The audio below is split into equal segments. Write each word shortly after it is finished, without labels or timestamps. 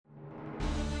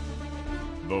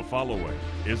The following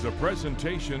is a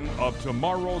presentation of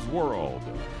Tomorrow's World.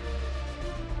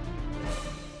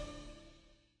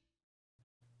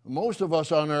 Most of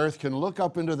us on Earth can look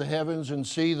up into the heavens and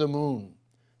see the moon.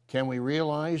 Can we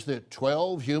realize that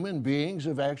 12 human beings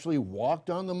have actually walked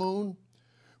on the moon?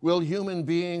 Will human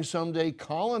beings someday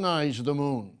colonize the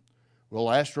moon? Will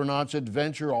astronauts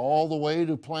adventure all the way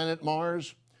to planet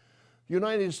Mars?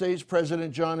 United States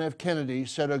President John F. Kennedy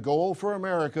set a goal for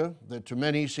America that to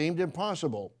many seemed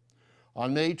impossible.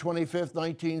 On May 25,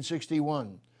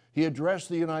 1961, he addressed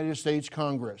the United States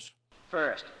Congress.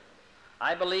 First,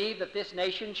 I believe that this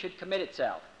nation should commit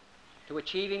itself to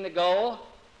achieving the goal,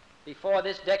 before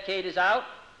this decade is out,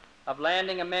 of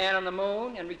landing a man on the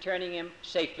moon and returning him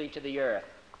safely to the earth.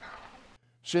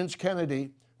 Since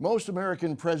Kennedy, most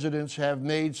American presidents have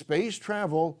made space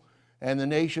travel and the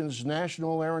nation's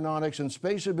National Aeronautics and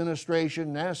Space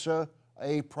Administration, NASA,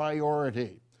 a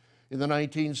priority. In the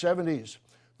 1970s,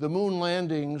 the moon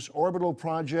landings, orbital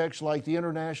projects like the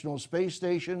International Space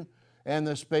Station and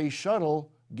the Space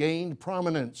Shuttle gained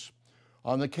prominence.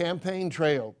 On the campaign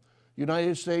trail,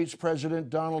 United States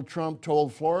President Donald Trump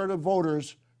told Florida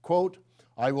voters, quote,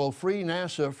 "I will free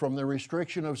NASA from the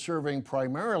restriction of serving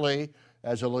primarily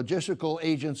as a logistical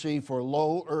agency for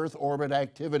low Earth orbit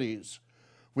activities.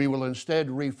 We will instead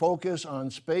refocus on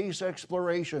space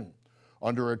exploration.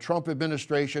 Under a Trump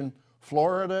administration,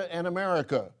 Florida and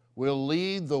America will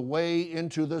lead the way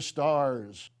into the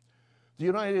stars." The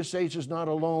United States is not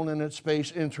alone in its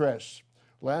space interests.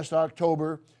 Last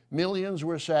October, millions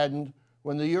were saddened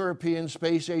when the European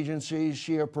Space Agency's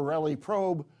Schiaparelli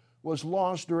probe was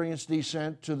lost during its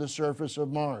descent to the surface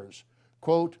of Mars.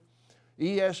 Quote,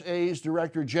 ESA's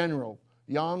Director General,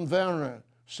 Jan Werner,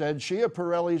 said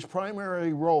Schiaparelli's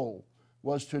primary role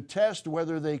was to test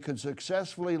whether they could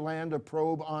successfully land a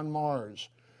probe on Mars.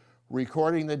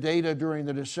 Recording the data during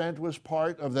the descent was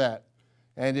part of that,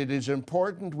 and it is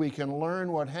important we can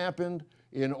learn what happened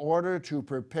in order to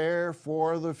prepare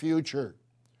for the future.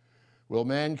 Will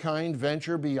mankind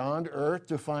venture beyond Earth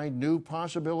to find new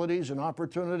possibilities and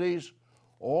opportunities?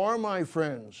 Or, my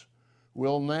friends,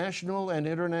 will national and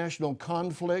international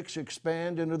conflicts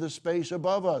expand into the space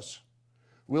above us?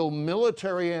 Will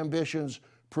military ambitions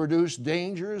produce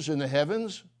dangers in the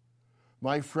heavens?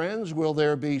 My friends, will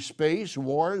there be space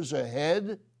wars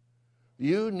ahead?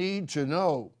 You need to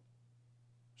know.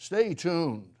 Stay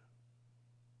tuned.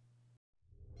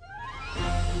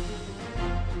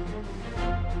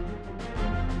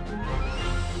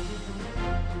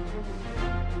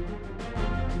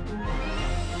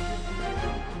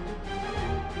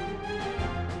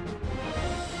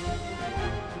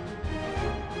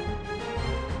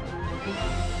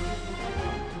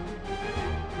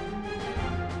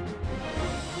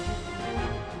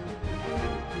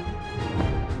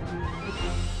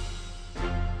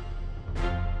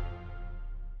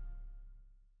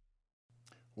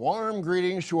 Warm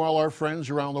greetings to all our friends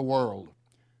around the world.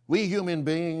 We human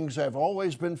beings have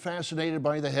always been fascinated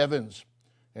by the heavens,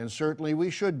 and certainly we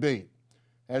should be.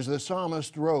 As the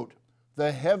psalmist wrote,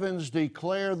 "The heavens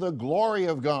declare the glory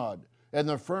of God, and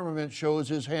the firmament shows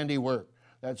his handiwork."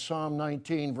 That's Psalm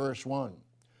 19, verse 1.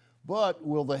 But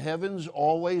will the heavens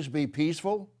always be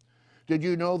peaceful? Did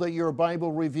you know that your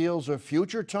Bible reveals a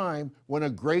future time when a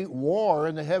great war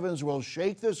in the heavens will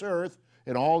shake this earth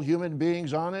and all human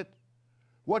beings on it?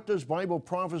 What does Bible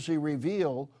prophecy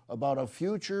reveal about a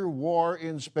future war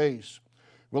in space?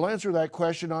 We'll answer that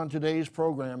question on today's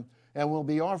program, and we'll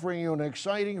be offering you an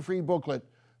exciting free booklet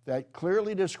that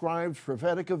clearly describes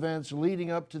prophetic events leading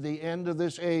up to the end of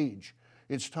this age.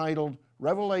 It's titled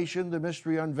Revelation, the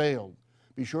Mystery Unveiled.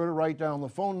 Be sure to write down the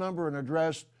phone number and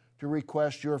address to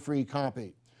request your free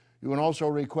copy. You can also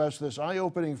request this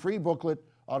eye-opening free booklet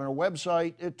on our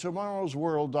website at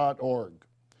tomorrowsworld.org.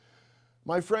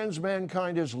 My friends,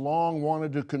 mankind has long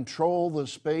wanted to control the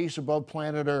space above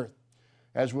planet Earth.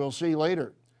 As we'll see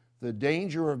later, the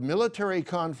danger of military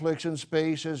conflicts in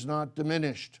space has not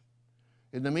diminished.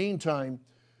 In the meantime,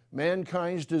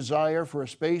 mankind's desire for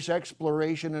space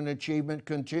exploration and achievement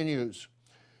continues.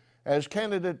 As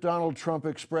candidate Donald Trump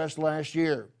expressed last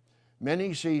year,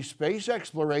 many see space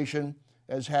exploration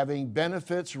as having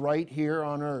benefits right here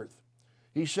on Earth.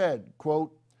 He said,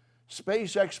 quote,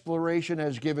 "Space exploration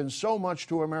has given so much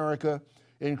to America,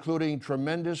 including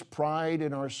tremendous pride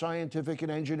in our scientific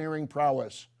and engineering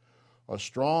prowess. A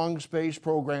strong space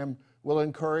program will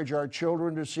encourage our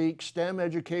children to seek STEM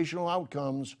educational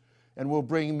outcomes and will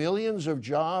bring millions of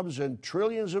jobs and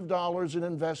trillions of dollars in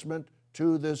investment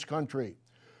to this country.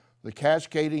 The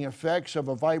cascading effects of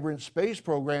a vibrant space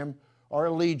program are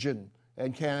legion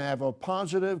and can have a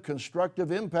positive,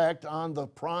 constructive impact on the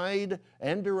pride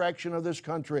and direction of this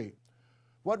country.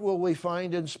 What will we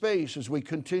find in space as we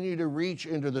continue to reach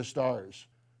into the stars?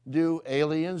 Do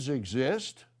aliens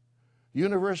exist?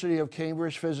 University of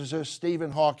Cambridge physicist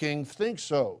Stephen Hawking thinks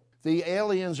so. The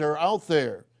aliens are out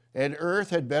there, and Earth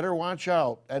had better watch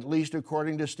out, at least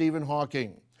according to Stephen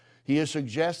Hawking. He has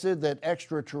suggested that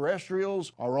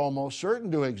extraterrestrials are almost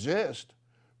certain to exist,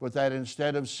 but that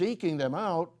instead of seeking them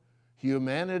out,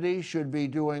 humanity should be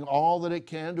doing all that it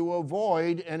can to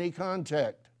avoid any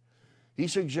contact. He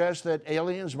suggests that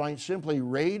aliens might simply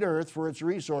raid Earth for its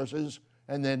resources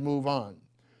and then move on.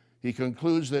 He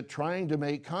concludes that trying to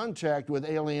make contact with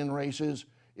alien races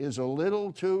is a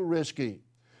little too risky.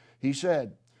 He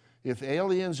said, "If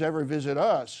aliens ever visit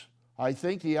us, I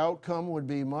think the outcome would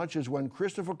be much as when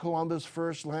Christopher Columbus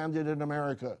first landed in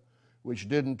America, which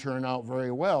didn't turn out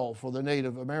very well for the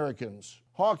Native Americans."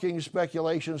 Hawking's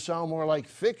speculations sound more like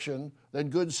fiction than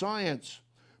good science,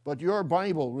 but your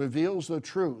Bible reveals the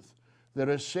truth that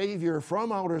a Savior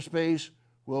from outer space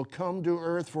will come to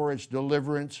Earth for its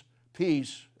deliverance,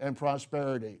 peace, and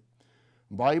prosperity.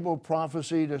 Bible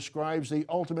prophecy describes the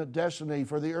ultimate destiny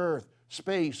for the Earth,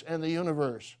 space, and the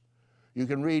universe. You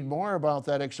can read more about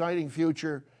that exciting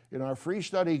future in our free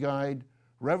study guide,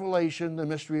 Revelation, the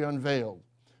Mystery Unveiled.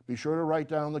 Be sure to write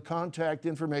down the contact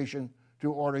information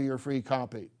to order your free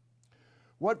copy.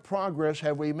 What progress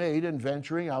have we made in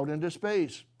venturing out into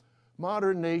space?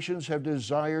 Modern nations have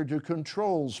desired to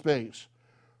control space.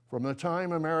 From the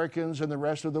time Americans and the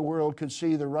rest of the world could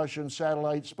see the Russian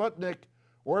satellite Sputnik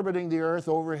orbiting the Earth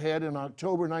overhead in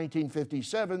October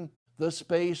 1957, the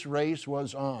space race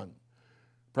was on.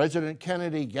 President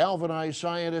Kennedy galvanized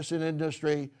scientists and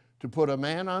industry to put a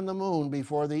man on the moon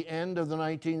before the end of the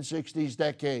 1960s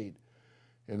decade.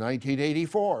 In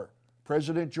 1984,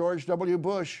 President George W.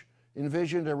 Bush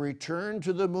envisioned a return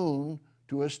to the moon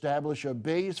to establish a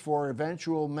base for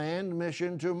eventual manned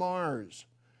mission to Mars.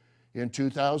 In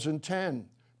 2010,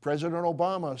 President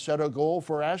Obama set a goal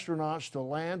for astronauts to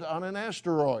land on an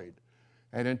asteroid.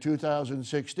 And in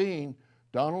 2016,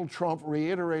 Donald Trump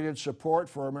reiterated support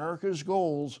for America's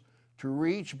goals to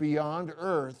reach beyond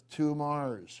Earth to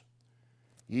Mars.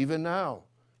 Even now,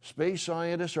 space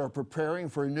scientists are preparing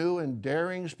for new and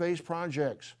daring space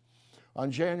projects. On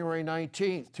January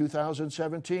 19,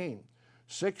 2017,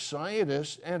 6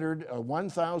 scientists entered a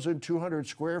 1,200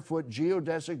 square foot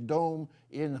geodesic dome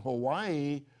in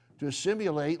Hawaii to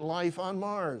simulate life on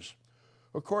Mars.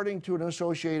 According to an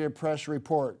Associated Press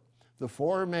report, the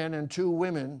 4 men and 2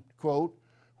 women, quote,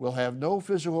 will have no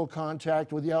physical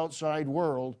contact with the outside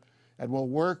world and will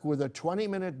work with a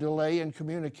 20-minute delay in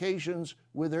communications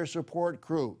with their support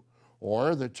crew,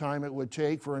 or the time it would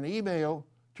take for an email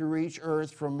to reach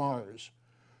Earth from Mars.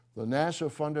 The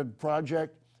NASA-funded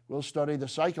project will study the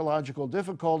psychological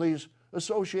difficulties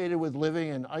associated with living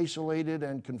in isolated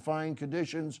and confined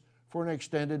conditions for an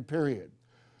extended period.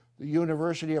 The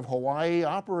University of Hawaii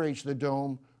operates the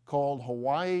dome called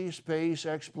Hawaii Space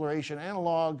Exploration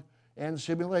Analog and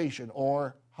Simulation,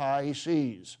 or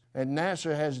HI-SEAS, and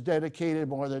NASA has dedicated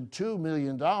more than $2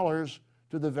 million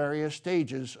to the various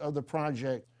stages of the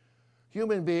project.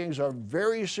 Human beings are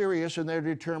very serious in their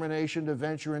determination to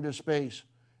venture into space,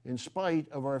 in spite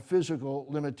of our physical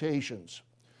limitations.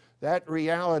 That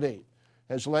reality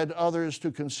has led others to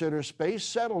consider space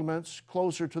settlements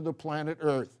closer to the planet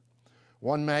Earth.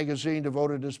 One magazine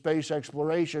devoted to space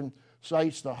exploration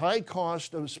cites the high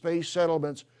cost of space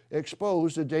settlements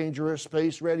exposed to dangerous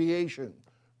space radiation.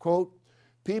 Quote,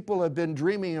 people have been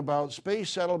dreaming about space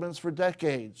settlements for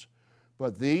decades,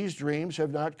 but these dreams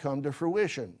have not come to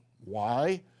fruition.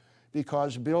 Why?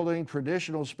 Because building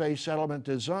traditional space settlement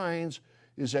designs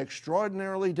is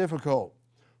extraordinarily difficult.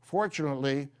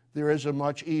 Fortunately, there is a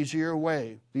much easier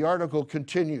way. The article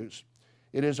continues,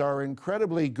 it is our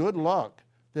incredibly good luck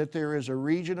that there is a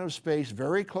region of space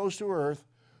very close to Earth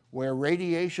where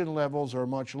radiation levels are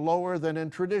much lower than in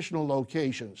traditional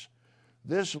locations.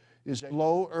 This is a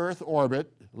low Earth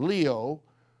orbit, LEO,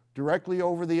 directly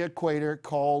over the equator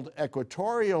called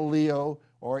equatorial LEO,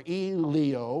 or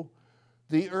ELEO.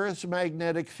 The Earth's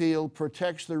magnetic field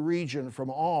protects the region from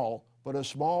all but a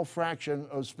small fraction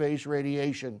of space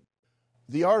radiation.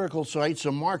 The article cites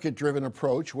a market-driven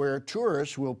approach where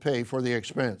tourists will pay for the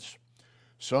expense.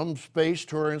 Some space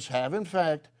tourists have, in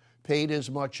fact, paid as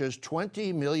much as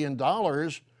 $20 million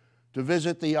to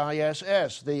visit the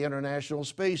ISS, the International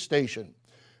Space Station.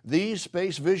 These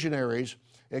space visionaries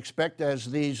expect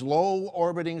as these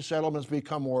low-orbiting settlements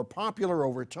become more popular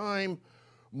over time,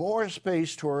 more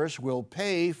space tourists will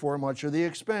pay for much of the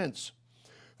expense.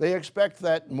 They expect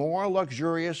that more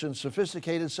luxurious and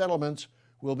sophisticated settlements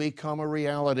will become a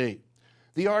reality.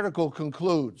 The article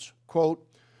concludes, quote,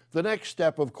 "The next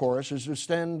step, of course, is to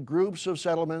send groups of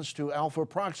settlements to Alpha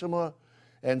Proxima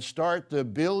and start the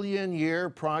billion-year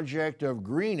project of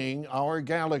greening our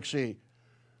galaxy."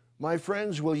 My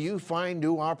friends, will you find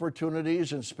new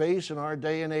opportunities in space in our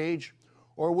day and age,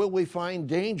 or will we find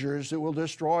dangers that will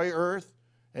destroy Earth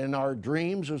and our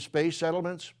dreams of space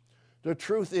settlements? The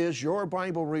truth is, your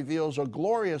Bible reveals a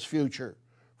glorious future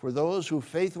for those who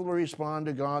faithfully respond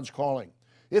to God's calling.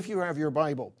 If you have your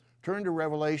Bible, turn to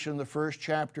Revelation, the first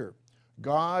chapter.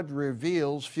 God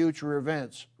reveals future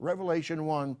events. Revelation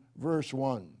 1, verse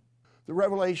 1. The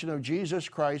revelation of Jesus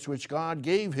Christ, which God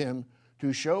gave him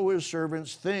to show his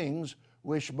servants things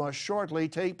which must shortly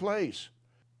take place.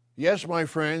 Yes, my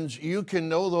friends, you can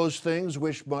know those things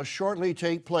which must shortly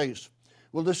take place.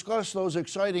 We'll discuss those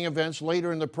exciting events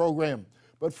later in the program.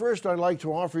 But first, I'd like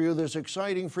to offer you this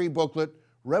exciting free booklet,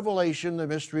 Revelation, the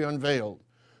Mystery Unveiled.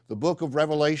 The book of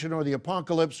Revelation, or the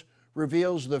Apocalypse,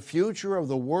 reveals the future of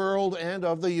the world and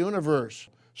of the universe.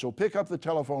 So pick up the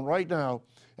telephone right now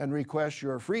and request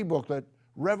your free booklet,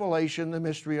 Revelation, the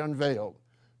Mystery Unveiled.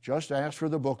 Just ask for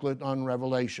the booklet on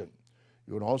Revelation.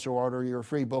 You can also order your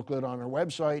free booklet on our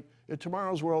website at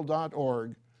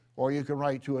tomorrowsworld.org, or you can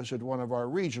write to us at one of our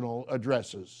regional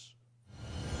addresses.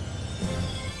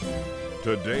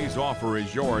 Today's offer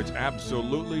is yours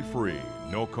absolutely free,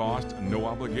 no cost, no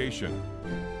obligation.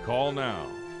 Call now,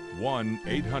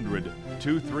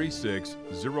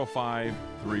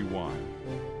 1-800-236-0531,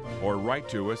 or write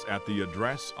to us at the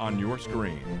address on your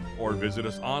screen, or visit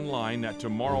us online at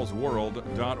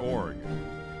tomorrowsworld.org.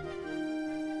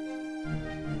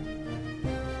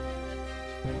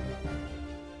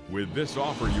 With this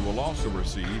offer, you will also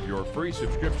receive your free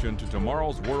subscription to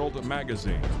Tomorrow's World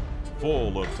magazine,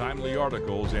 full of timely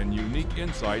articles and unique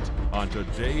insights on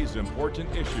today's important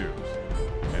issues.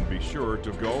 And be sure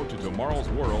to go to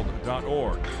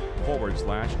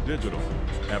tomorrowsworld.org/digital.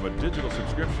 Have a digital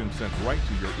subscription sent right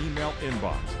to your email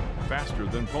inbox, faster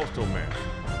than postal mail.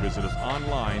 Visit us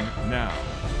online now.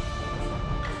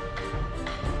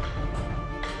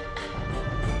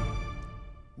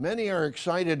 Many are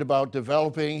excited about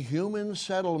developing human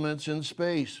settlements in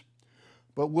space.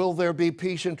 But will there be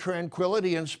peace and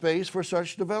tranquility in space for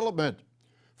such development?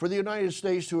 For the United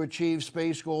States to achieve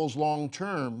space goals long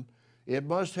term, it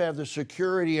must have the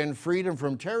security and freedom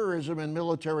from terrorism and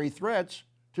military threats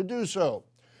to do so.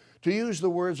 To use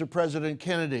the words of President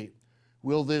Kennedy,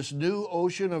 will this new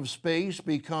ocean of space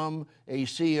become a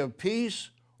sea of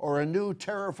peace or a new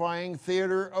terrifying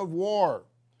theater of war?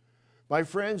 My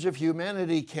friends, if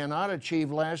humanity cannot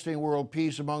achieve lasting world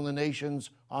peace among the nations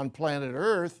on planet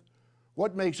Earth,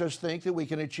 what makes us think that we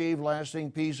can achieve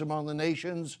lasting peace among the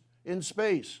nations in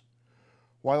space?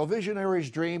 While visionaries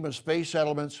dream of space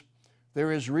settlements,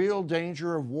 there is real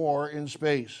danger of war in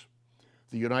space.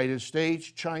 The United States,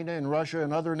 China, and Russia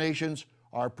and other nations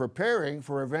are preparing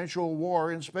for eventual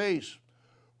war in space.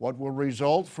 What will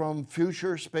result from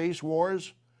future space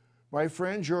wars? My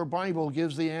friends, your Bible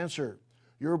gives the answer.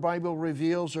 Your Bible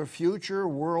reveals a future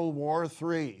World War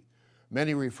III.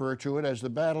 Many refer to it as the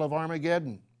Battle of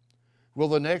Armageddon. Will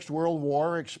the next World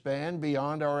War expand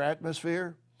beyond our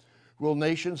atmosphere? Will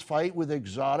nations fight with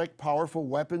exotic, powerful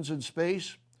weapons in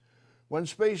space? When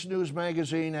Space News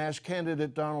magazine asked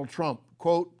candidate Donald Trump,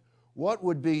 quote, "What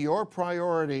would be your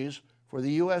priorities for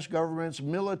the U.S. government's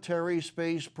military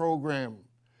space program?"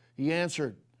 he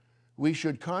answered, "We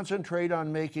should concentrate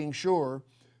on making sure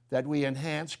that we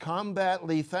enhance combat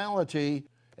lethality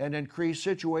and increase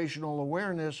situational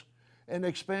awareness and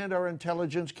expand our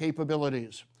intelligence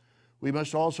capabilities. We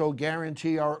must also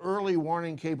guarantee our early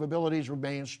warning capabilities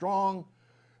remain strong,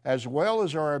 as well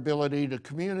as our ability to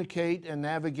communicate and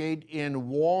navigate in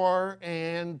war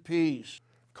and peace."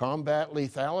 Combat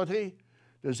lethality?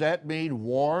 Does that mean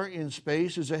war in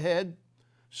space is ahead?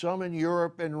 Some in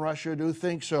Europe and Russia do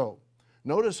think so.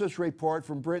 Notice this report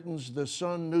from Britain's The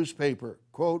Sun newspaper.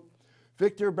 Quote,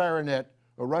 Victor Baronet,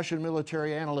 a Russian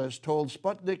military analyst, told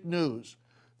Sputnik News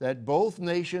that both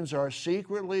nations are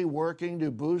secretly working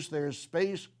to boost their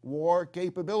space war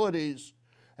capabilities,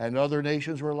 and other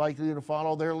nations were likely to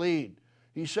follow their lead.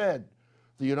 He said,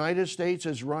 "The United States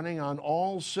is running on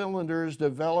all cylinders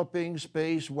developing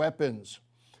space weapons."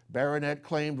 Baronet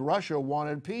claimed Russia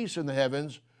wanted peace in the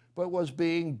heavens, but was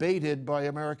being baited by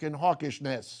American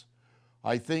hawkishness.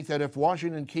 I think that if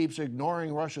Washington keeps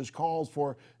ignoring Russia's calls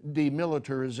for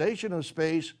demilitarization of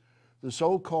space, the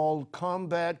so-called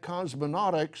combat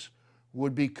cosmonautics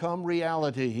would become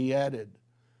reality, he added.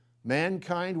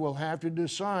 Mankind will have to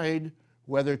decide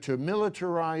whether to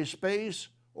militarize space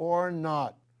or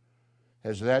not.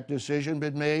 Has that decision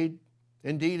been made?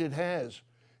 Indeed it has.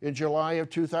 In July of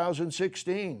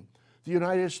 2016, the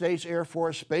United States Air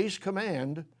Force Space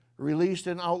Command released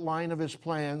an outline of its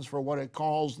plans for what it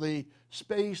calls the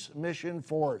Space Mission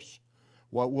Force.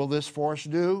 What will this force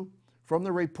do? From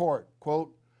the report,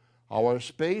 quote, "Our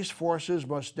space forces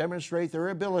must demonstrate their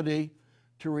ability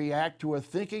to react to a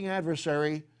thinking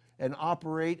adversary and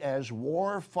operate as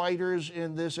war fighters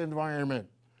in this environment.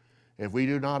 If we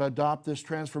do not adopt this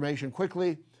transformation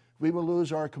quickly, we will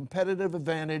lose our competitive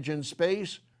advantage in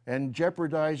space and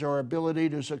jeopardize our ability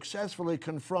to successfully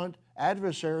confront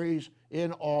adversaries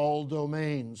in all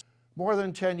domains." More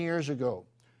than 10 years ago,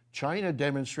 China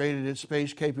demonstrated its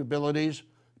space capabilities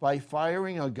by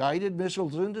firing a guided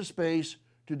missile into space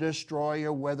to destroy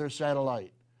a weather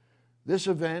satellite. This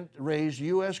event raised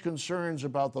U.S. concerns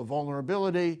about the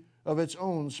vulnerability of its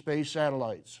own space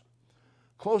satellites.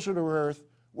 Closer to Earth,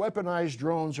 weaponized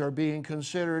drones are being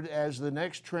considered as the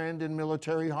next trend in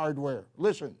military hardware.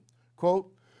 Listen,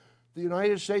 quote, "The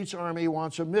United States Army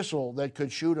wants a missile that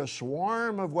could shoot a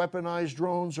swarm of weaponized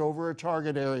drones over a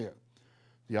target area.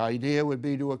 The idea would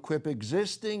be to equip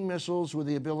existing missiles with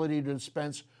the ability to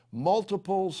dispense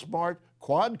multiple smart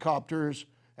quadcopters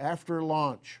after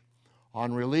launch.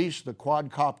 On release, the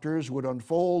quadcopters would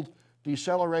unfold,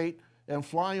 decelerate, and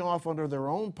fly off under their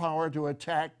own power to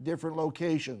attack different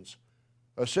locations.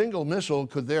 A single missile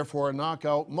could therefore knock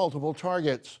out multiple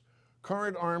targets.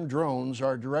 Current armed drones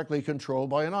are directly controlled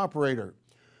by an operator,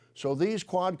 so these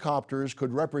quadcopters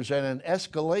could represent an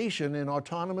escalation in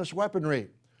autonomous weaponry.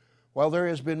 While there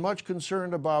has been much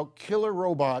concern about killer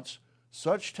robots,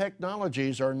 such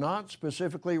technologies are not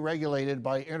specifically regulated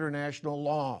by international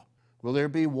law. Will there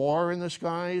be war in the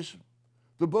skies?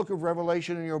 The book of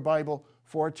Revelation in your Bible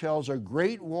foretells a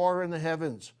great war in the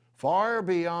heavens, far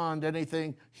beyond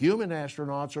anything human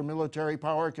astronauts or military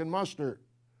power can muster.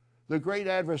 The great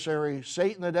adversary,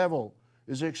 Satan the devil,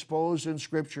 is exposed in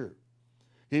Scripture.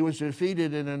 He was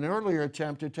defeated in an earlier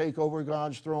attempt to take over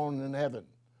God's throne in heaven.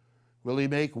 Will he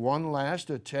make one last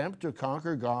attempt to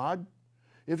conquer God?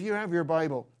 If you have your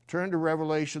Bible, turn to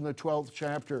Revelation, the 12th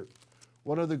chapter.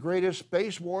 One of the greatest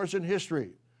space wars in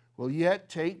history will yet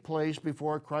take place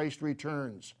before Christ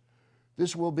returns.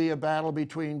 This will be a battle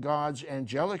between God's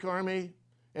angelic army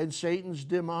and Satan's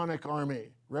demonic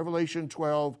army. Revelation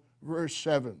 12, verse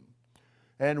 7.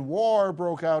 "And war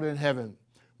broke out in heaven.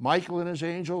 Michael and his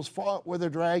angels fought with the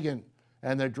dragon,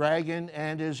 and the dragon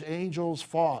and his angels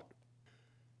fought."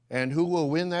 And who will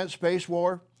win that space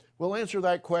war? We'll answer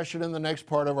that question in the next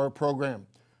part of our program.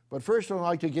 But first, I'd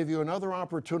like to give you another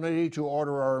opportunity to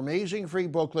order our amazing free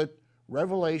booklet,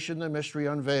 Revelation, the Mystery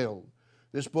Unveiled.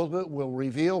 This booklet will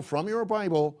reveal from your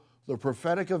Bible the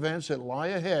prophetic events that lie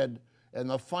ahead and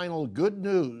the final good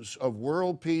news of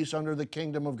world peace under the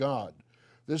kingdom of God.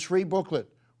 This free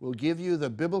booklet will give you the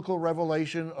biblical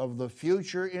revelation of the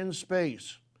future in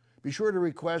space. Be sure to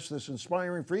request this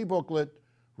inspiring free booklet,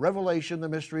 Revelation, the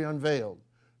Mystery Unveiled.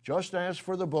 Just ask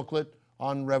for the booklet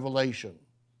on Revelation.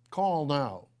 Call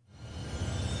now.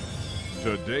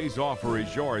 Today's offer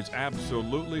is yours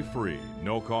absolutely free,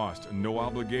 no cost, no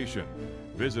obligation.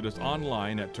 Visit us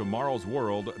online at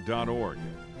tomorrowsworld.org.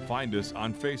 Find us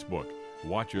on Facebook,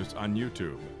 watch us on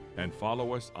YouTube, and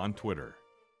follow us on Twitter.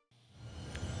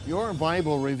 Your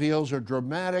Bible reveals a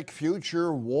dramatic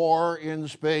future war in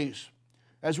space.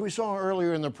 As we saw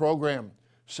earlier in the program,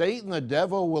 Satan the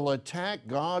devil will attack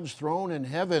God's throne in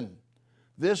heaven.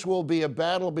 This will be a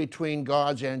battle between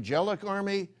God's angelic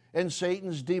army and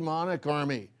Satan's demonic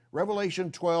army. Revelation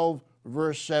 12,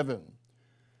 verse 7.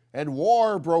 "And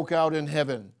war broke out in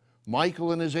heaven.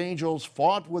 Michael and his angels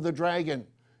fought with the dragon,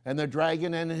 and the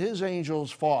dragon and his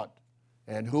angels fought.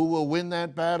 And who will win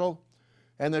that battle?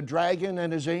 And the dragon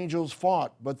and his angels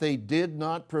fought, but they did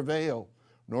not prevail,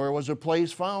 nor was a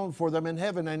place found for them in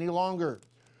heaven any longer.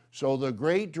 So the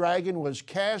great dragon was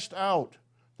cast out,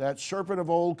 that serpent of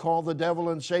old called the devil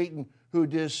and Satan, who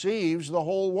deceives the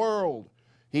whole world.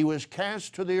 He was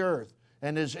cast to the earth,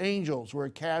 and his angels were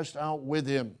cast out with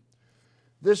him."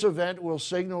 This event will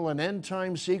signal an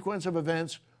end-time sequence of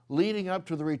events leading up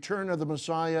to the return of the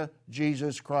Messiah,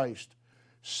 Jesus Christ.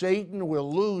 Satan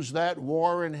will lose that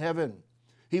war in heaven.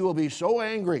 He will be so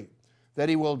angry that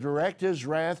he will direct his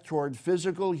wrath toward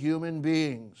physical human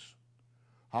beings.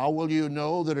 How will you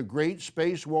know that a great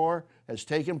space war has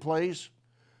taken place?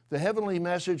 The heavenly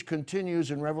message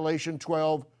continues in Revelation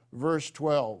 12, verse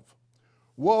 12.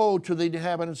 "Woe to the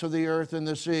inhabitants of the earth and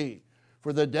the sea,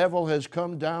 for the devil has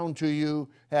come down to you,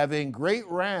 having great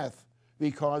wrath,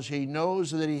 because he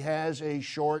knows that he has a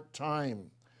short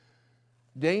time."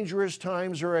 Dangerous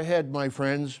times are ahead, my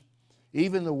friends.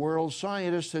 Even the world's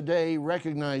scientists today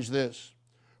recognize this.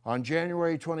 On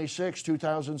January 26,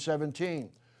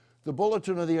 2017, The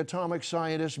Bulletin of the Atomic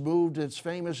Scientist moved its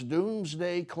famous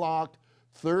doomsday clock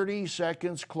 30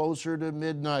 seconds closer to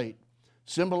midnight,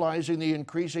 symbolizing the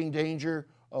increasing danger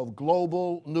of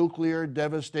global nuclear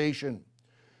devastation.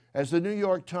 As the New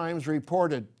York Times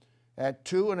reported, at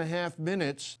 2.5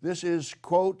 minutes, this is,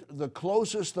 quote, the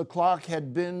closest the clock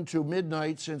had been to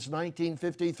midnight since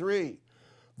 1953,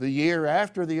 the year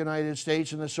after the United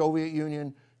States and the Soviet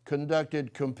Union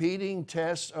conducted competing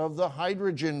tests of the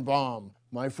hydrogen bomb.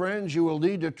 My friends, you will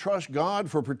need to trust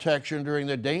God for protection during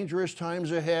the dangerous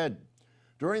times ahead.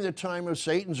 During the time of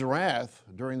Satan's wrath,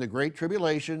 during the Great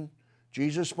Tribulation,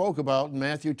 Jesus spoke about in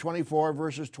Matthew 24,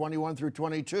 verses 21 through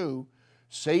 22,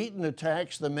 Satan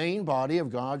attacks the main body of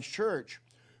God's church,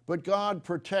 but God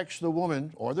protects the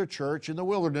woman or the church in the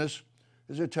wilderness,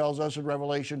 as it tells us in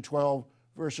Revelation 12,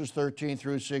 verses 13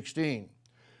 through 16.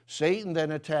 Satan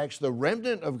then attacks the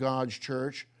remnant of God's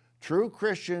church, true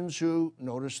Christians who,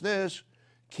 notice this,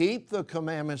 keep the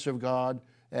commandments of God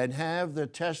and have the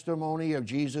testimony of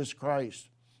Jesus Christ.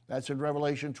 That's in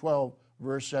Revelation 12,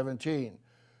 verse 17.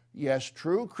 Yes,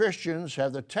 true Christians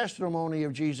have the testimony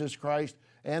of Jesus Christ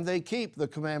and they keep the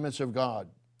commandments of God.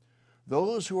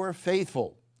 Those who are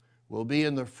faithful will be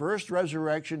in the first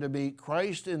resurrection to meet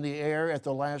Christ in the air at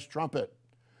the last trumpet.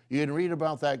 You can read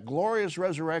about that glorious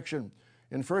resurrection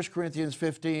in 1 Corinthians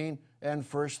 15 and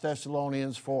 1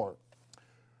 Thessalonians 4.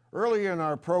 Earlier in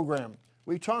our program,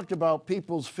 we talked about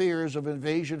people's fears of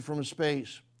invasion from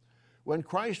space. When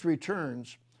Christ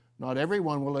returns, not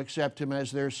everyone will accept him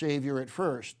as their Savior at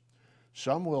first.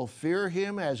 Some will fear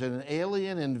him as an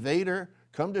alien invader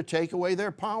come to take away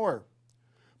their power.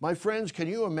 My friends, can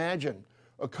you imagine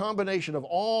a combination of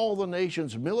all the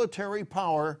nation's military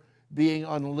power being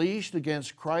unleashed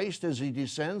against Christ as he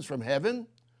descends from heaven?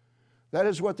 That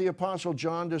is what the Apostle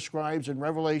John describes in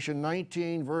Revelation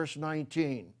 19, verse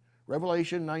 19.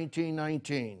 Revelation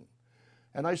 19:19.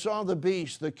 And I saw the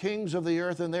beast, the kings of the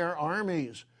earth and their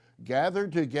armies,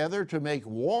 gathered together to make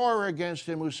war against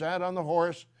him who sat on the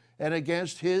horse and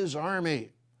against his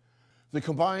army. The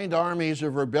combined armies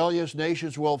of rebellious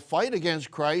nations will fight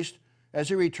against Christ as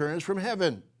he returns from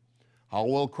heaven. How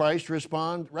will Christ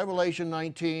respond? Revelation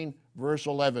 19, verse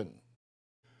 11.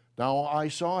 Now I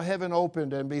saw heaven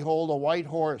opened, and behold, a white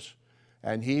horse,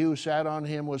 and he who sat on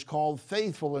him was called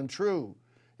Faithful and True,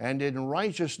 and in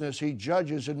righteousness he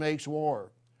judges and makes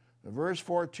war. Verse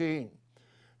 14,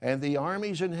 and the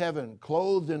armies in heaven,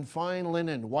 clothed in fine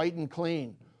linen, white and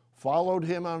clean, followed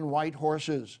him on white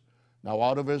horses. Now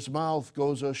out of his mouth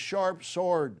goes a sharp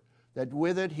sword, that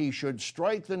with it he should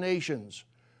strike the nations,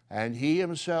 and he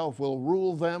himself will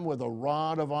rule them with a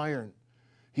rod of iron.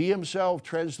 He himself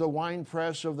treads the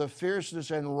winepress of the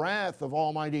fierceness and wrath of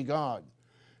Almighty God.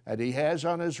 And he has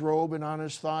on his robe and on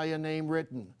his thigh a name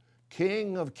written,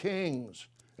 King of Kings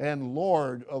and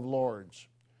Lord of Lords.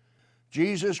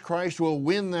 Jesus Christ will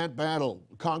win that battle,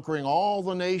 conquering all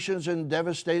the nations and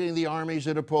devastating the armies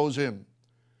that oppose him.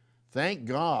 Thank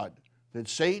God that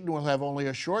Satan will have only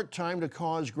a short time to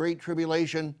cause great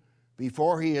tribulation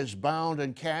before he is bound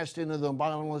and cast into the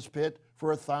bottomless pit for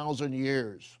 1,000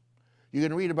 years. You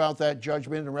can read about that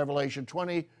judgment in Revelation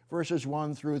 20, verses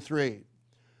 1 through 3.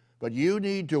 But you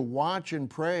need to watch and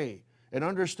pray and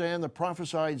understand the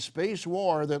prophesied space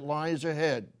war that lies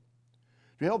ahead.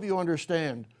 To help you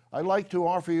understand, I'd like to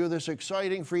offer you this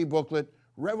exciting free booklet,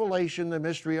 Revelation, the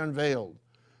Mystery Unveiled.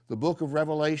 The book of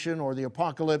Revelation, or the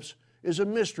Apocalypse, is a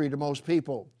mystery to most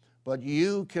people, but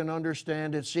you can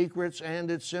understand its secrets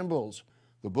and its symbols.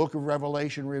 The book of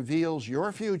Revelation reveals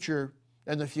your future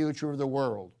and the future of the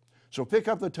world. So pick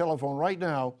up the telephone right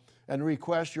now and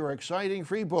request your exciting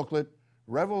free booklet,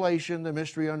 Revelation, the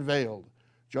Mystery Unveiled.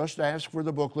 Just ask for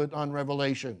the booklet on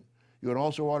Revelation. You can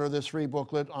also order this free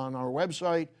booklet on our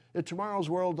website at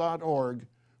tomorrowsworld.org,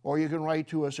 or you can write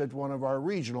to us at one of our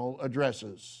regional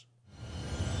addresses.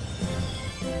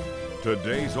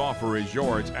 Today's offer is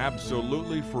yours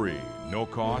absolutely free, no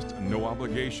cost, no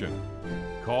obligation.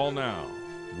 Call now,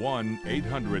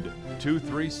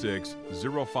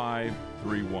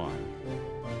 1-800-236-0531,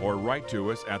 or write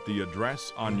to us at the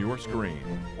address on your screen,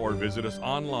 or visit us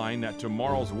online at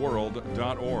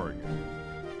tomorrowsworld.org.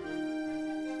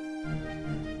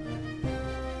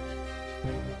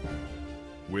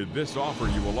 With this offer,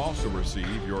 you will also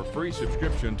receive your free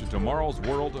subscription to Tomorrow's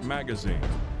World magazine,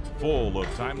 full of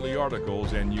timely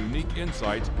articles and unique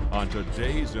insights on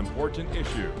today's important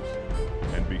issues.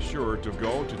 And be sure to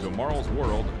go to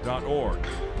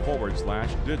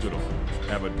tomorrowsworld.org/digital.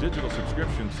 Have a digital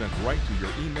subscription sent right to your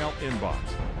email inbox,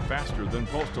 faster than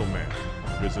postal mail.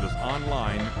 Visit us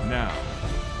online now.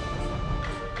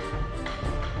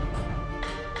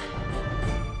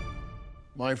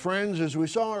 My friends, as we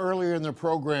saw earlier in the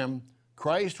program,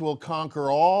 Christ will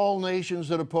conquer all nations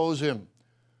that oppose him.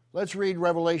 Let's read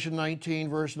Revelation 19,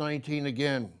 verse 19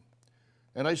 again.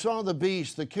 And I saw the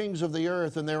beast, the kings of the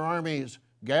earth and their armies,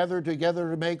 gathered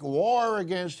together to make war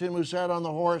against him who sat on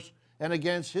the horse and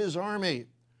against his army.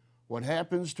 What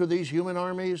happens to these human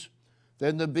armies?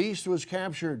 Then the beast was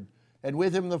captured, and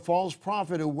with him the false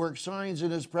prophet who worked signs in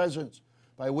his presence,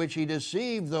 by which he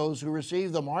deceived those who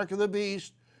received the mark of the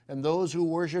beast and those who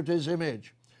worshipped his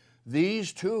image.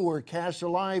 These two were cast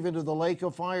alive into the lake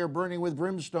of fire burning with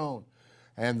brimstone,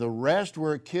 and the rest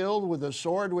were killed with the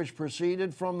sword which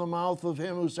proceeded from the mouth of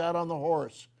him who sat on the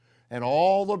horse, and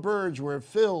all the birds were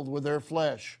filled with their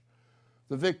flesh.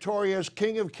 The victorious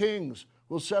King of Kings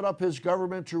will set up his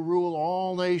government to rule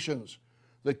all nations.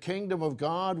 The kingdom of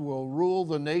God will rule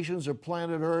the nations of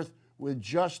planet Earth with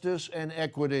justice and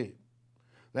equity.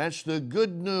 That's the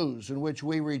good news in which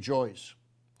we rejoice.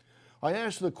 I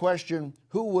asked the question,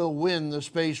 who will win the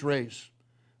space race?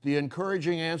 The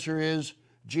encouraging answer is,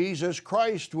 Jesus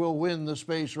Christ will win the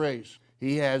space race.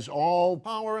 He has all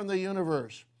power in the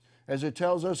universe. As it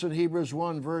tells us in Hebrews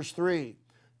 1, verse 3,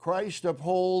 Christ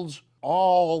upholds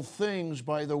all things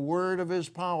by the word of his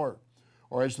power.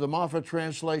 Or as the Moffat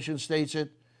translation states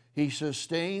it, he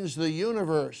sustains the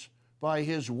universe by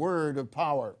his word of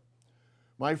power.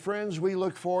 My friends, we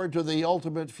look forward to the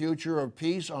ultimate future of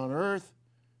peace on earth,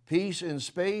 peace in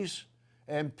space,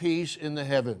 and peace in the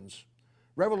heavens.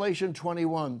 Revelation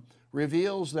 21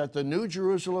 reveals that the New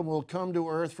Jerusalem will come to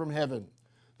earth from heaven.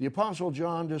 The Apostle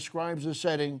John describes the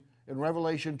setting in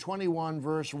Revelation 21,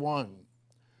 verse 1.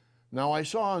 Now I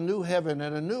saw a new heaven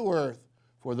and a new earth,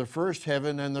 for the first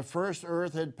heaven and the first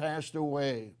earth had passed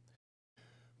away.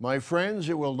 My friends,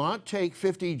 it will not take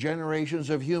 50 generations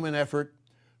of human effort,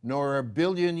 nor a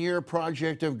billion-year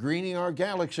project of greening our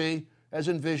galaxy as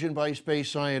envisioned by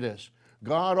space scientists.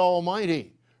 God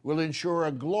Almighty will ensure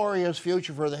a glorious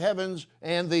future for the heavens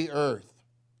and the earth.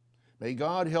 May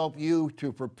God help you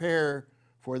to prepare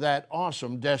for that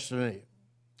awesome destiny.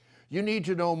 You need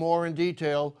to know more in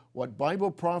detail what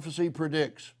Bible prophecy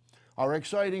predicts. Our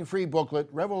exciting free booklet,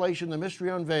 Revelation, the Mystery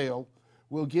Unveiled,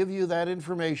 will give you that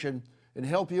information and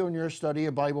help you in your study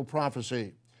of Bible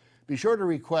prophecy. Be sure to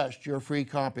request your free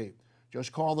copy.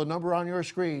 Just call the number on your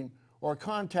screen or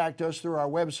contact us through our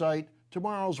website,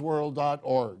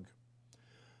 tomorrowsworld.org.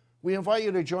 We invite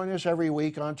you to join us every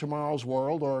week on Tomorrow's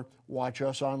World or watch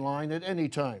us online at any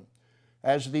time.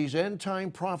 As these end-time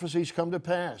prophecies come to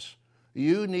pass,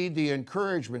 you need the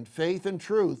encouragement, faith, and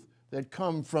truth that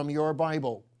come from your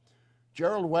Bible.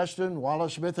 Gerald Weston,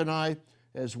 Wallace Smith, and I,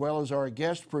 as well as our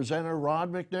guest presenter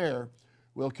Rod McNair,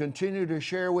 will continue to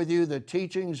share with you the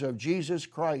teachings of Jesus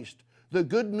Christ, the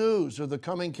good news of the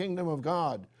coming kingdom of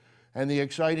God, and the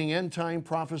exciting end-time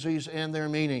prophecies and their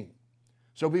meaning.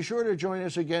 So be sure to join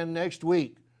us again next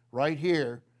week, right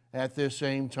here at this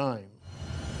same time.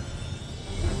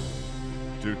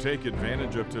 To take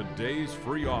advantage of today's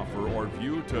free offer or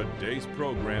view today's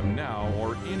program now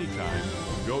or anytime,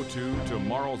 go to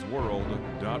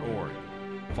tomorrowsworld.org.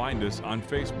 Find us on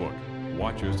Facebook,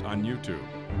 watch us on YouTube,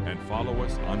 and follow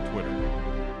us on Twitter.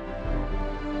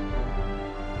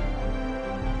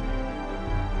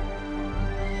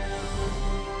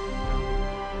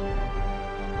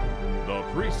 The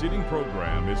preceding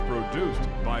program is produced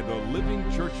by the Living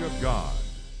Church of God.